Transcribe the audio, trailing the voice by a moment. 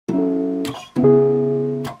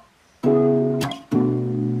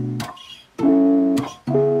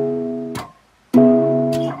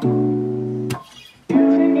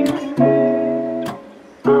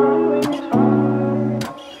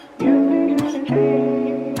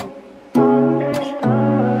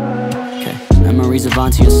Memories of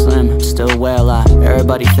Auntie and Slim, still way alive.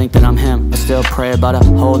 Everybody think that I'm him. I still pray about a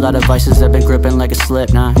whole lot of vices that been gripping like a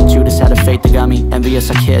slipknot. Judas had a fate that got me envious,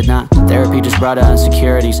 I kid not. Therapy just brought out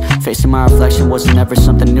insecurities. Facing my reflection wasn't ever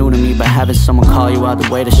something new to me, but having someone call you out the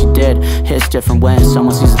way that she did hits different when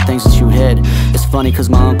someone sees the things that you hid. It's funny cause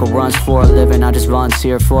my uncle runs for a living, I just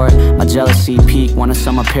volunteer for it. My jealousy peaked when I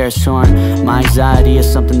saw my parents torn. My anxiety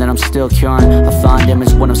is something that I'm still curing. A fond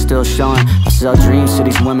image what I'm still showing. I sell dreams to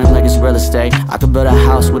these women like it's real estate. I could build a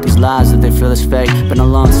house with these lies that they feel is fake. Been a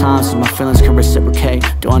long time since my feelings could reciprocate.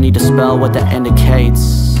 Do I need to spell what that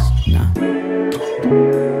indicates? Nah.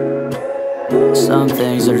 Some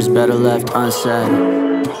things are just better left unsaid.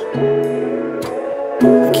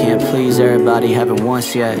 I can't please everybody, haven't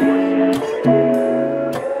once yet.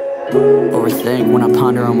 Overthink when I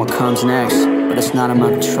ponder on what comes next, but it's not in my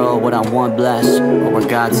control what I want blessed, or what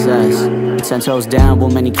God says. 10 toes down, will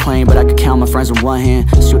many claim, but I could count my friends with one hand.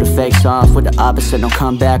 Shoot the fakes off with the opposite, don't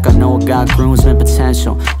come back. I know what God grooms in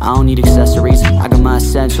potential. I don't need accessories, I got my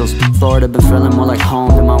essentials. Florida been feeling more like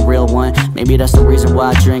home than my real one. Maybe that's the reason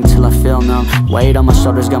why I drink till I feel numb. Weight on my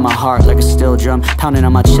shoulders, got my heart like a steel drum pounding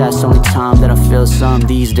on my chest, only time that I feel some.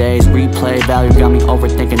 These days, replay value got me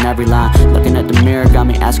overthinking every line. Looking at the mirror got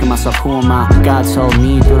me asking myself, who am I? God told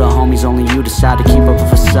me through the homies, only you decide to keep up a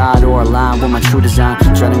facade or align with my true design.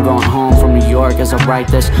 Dreading going home from New York as I write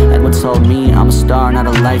this. Edward told me I'm a star, not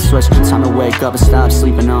a light switch. Time to wake up and stop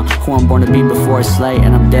sleeping on who I'm born to be before it's late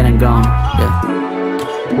and I'm dead and gone. Yeah.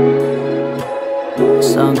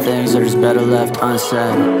 Some things are just better left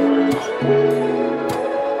unsaid.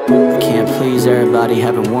 I can't please everybody,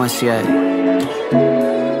 haven't once yet.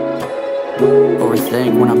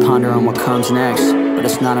 Overthink when I ponder on what comes next, but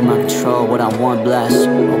it's not in my control what I want blessed,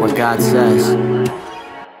 or what God says.